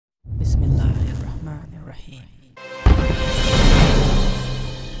Bismillahirrahmanirrahim.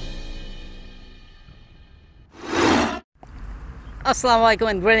 Assalamualaikum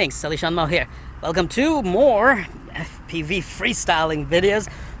and greetings, alishanmao here. Welcome to more FPV freestyling videos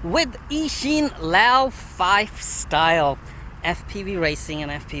with Eachine LAL5 style FPV racing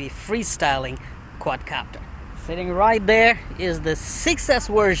and FPV freestyling quadcopter. Sitting right there is the 6S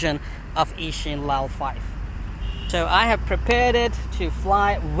version of Eachine LAL5. So I have prepared it to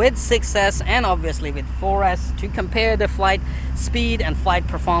fly with 6S and obviously with 4S to compare the flight speed and flight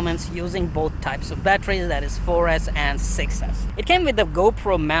performance using both types of batteries, that is 4S and 6S. It came with the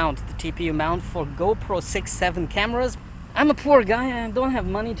GoPro mount, the TPU mount for GoPro 6-7 cameras. I'm a poor guy and I don't have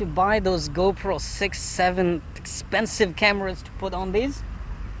money to buy those GoPro 6-7 expensive cameras to put on these.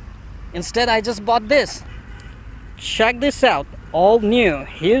 Instead, I just bought this. Check this out, all new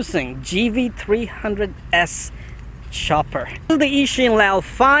using GV300S chopper. This is the Eachine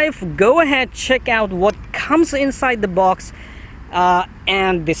LAL5. Go ahead, check out what comes inside the box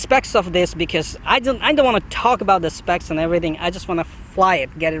and the specs of this, because I don't want to talk about the specs and everything. I just want to fly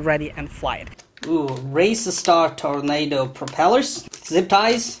it, get it ready and fly it. Ooh, Race Star Tornado propellers, zip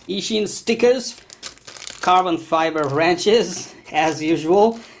ties, Eachine stickers, carbon fiber wrenches as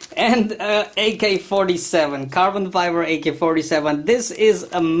usual, and AK-47, carbon fiber AK-47. This is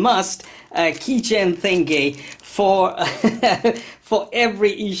a must keychain thingy for for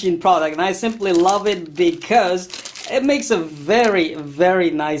every Eachine product, and I simply love it because it makes a very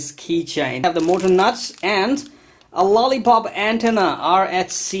nice keychain. Have the motor nuts and a lollipop antenna,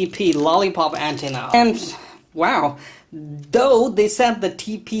 RHCP lollipop antenna. And wow, though they said the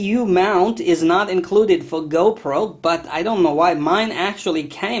TPU mount is not included for GoPro, but I don't know why mine actually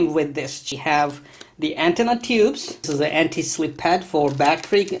came with this. We have the antenna tubes. This is the anti-slip pad for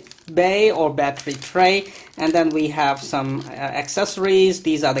battery bay or battery tray, and then we have some accessories.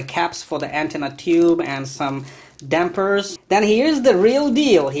 These are the caps for the antenna tube and some dampers. Then here's the real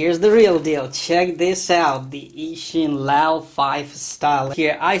deal. Check this out, the Eachine LAL5 style.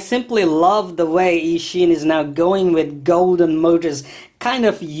 Here, I simply love the way Eachine is now going with golden motors, kind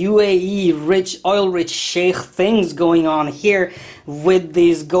of UAE rich, oil rich sheikh things going on here with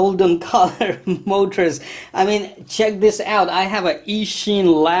these golden color motors. I mean, check this out. I have a Eachine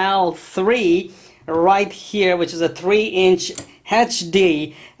LAL3 right here, which is a 3-inch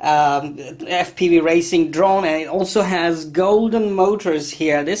HD FPV Racing Drone, and it also has golden motors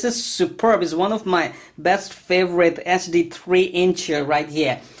here. This is superb. It's one of my best favorite HD 3-incher right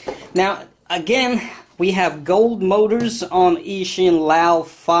here. Now again, we have gold motors on Eachine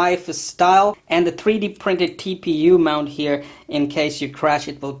LAL5 style, and the 3D printed TPU mount here. In case you crash,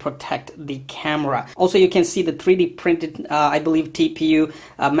 it will protect the camera. Also, you can see the 3D printed, I believe, TPU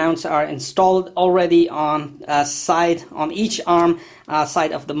mounts are installed already on on each arm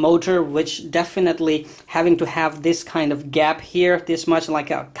side of the motor, which definitely having to have this kind of gap here, this much, like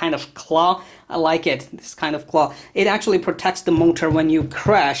a kind of claw. I like it, this kind of claw. It actually protects the motor when you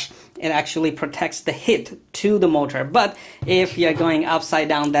crash. It actually protects the hit to the motor. But if you're going upside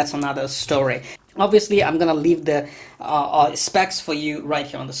down, that's another story. Obviously, I'm gonna leave the specs for you right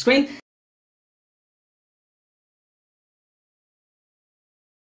here on the screen.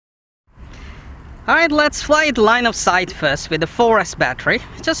 Alright, let's fly it line of sight first with the 4S battery,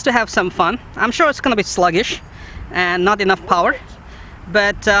 just to have some fun. I'm sure it's gonna be sluggish and not enough power,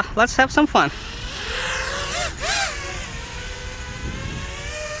 but let's have some fun.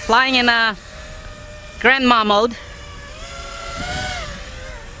 Flying in a grandma mode.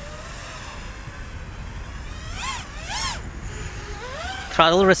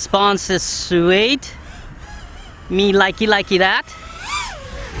 Throttle response is sweet. Me likey that.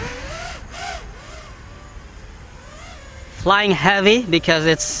 Flying heavy because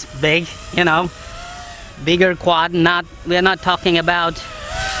it's big, you know, bigger quad. We're not talking about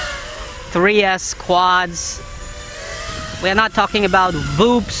 3S quads. We're not talking about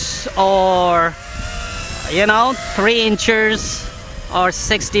Voops or, you know, 3-inchers or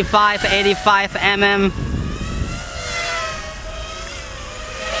 65, 85 mm.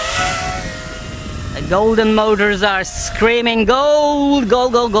 The golden motors are screaming gold,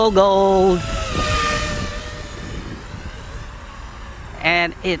 gold, gold, gold, gold.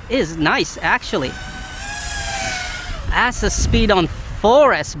 And it is nice, actually. That's the speed on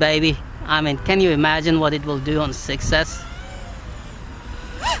 4S, baby. I mean, can you imagine what it will do on 6S?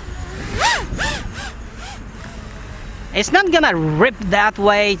 It's not gonna rip that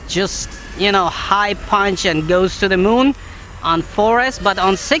way, just, you know, high punch and goes to the moon on 4S, but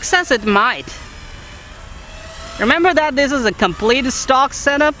on 6S it might. Remember that this is a complete stock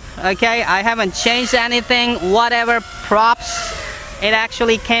setup, okay? I haven't changed anything, whatever props it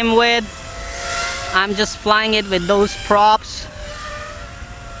actually came with. I'm just flying it with those props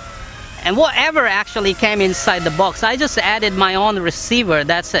and whatever actually came inside the box. I just added my own receiver,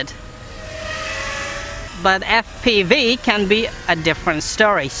 that's it. But FPV can be a different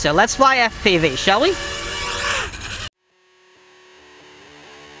story. So let's fly FPV, shall we?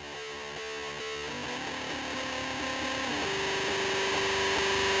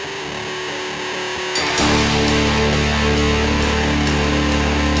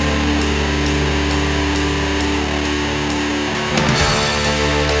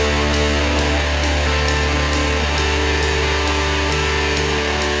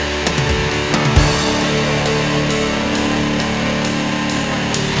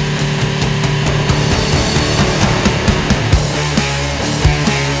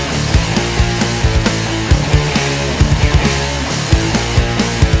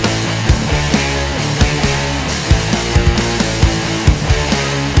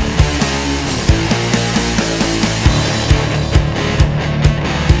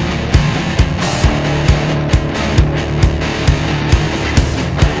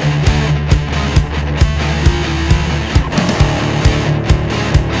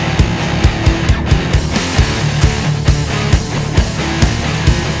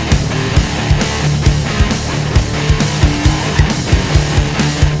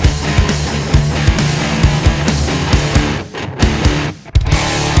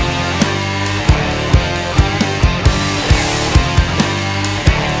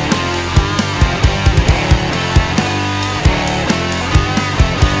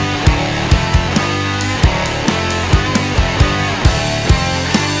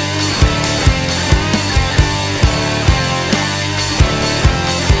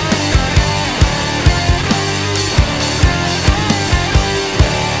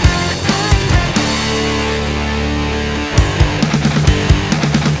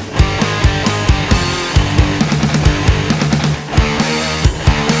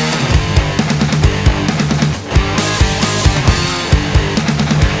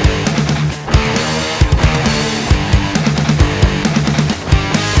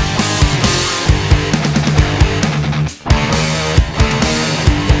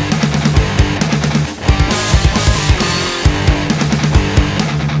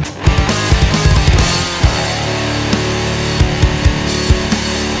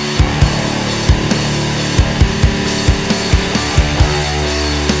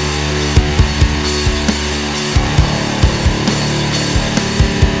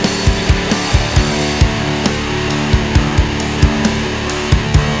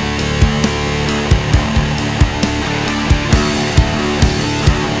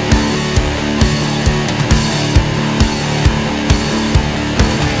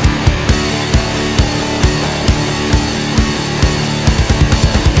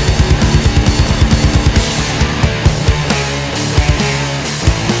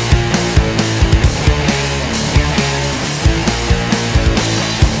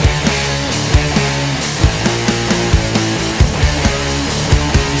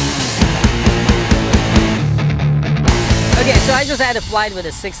 So I just had a flight with a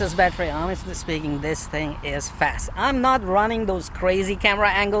 6S battery. Honestly speaking, this thing is fast. I'm not running those crazy camera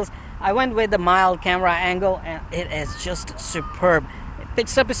angles. I went with the mild camera angle and it is just superb. It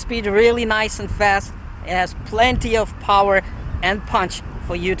picks up a speed really nice and fast. It has plenty of power and punch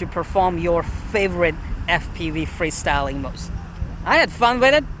for you to perform your favorite FPV freestyling modes. I had fun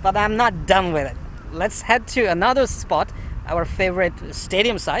with it, but I'm not done with it. Let's head to another spot, our favorite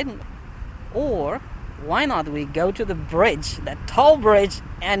stadium side, or why not we go to the bridge, that tall bridge,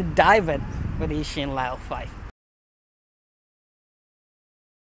 and dive it with Eachine LAL5.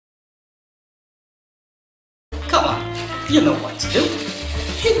 Come on, you know what to do.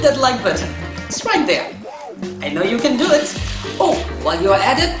 Hit that like button, it's right there. I know you can do it. Oh, while you're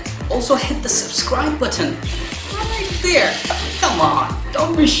at it, also hit the subscribe button right there. Come on,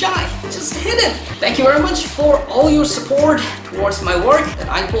 don't be shy, just hit it. Thank you very much for all your support towards my work, that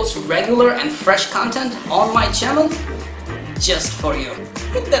I post regular and fresh content on my channel just for you.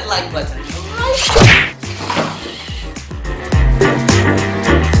 Hit that like button right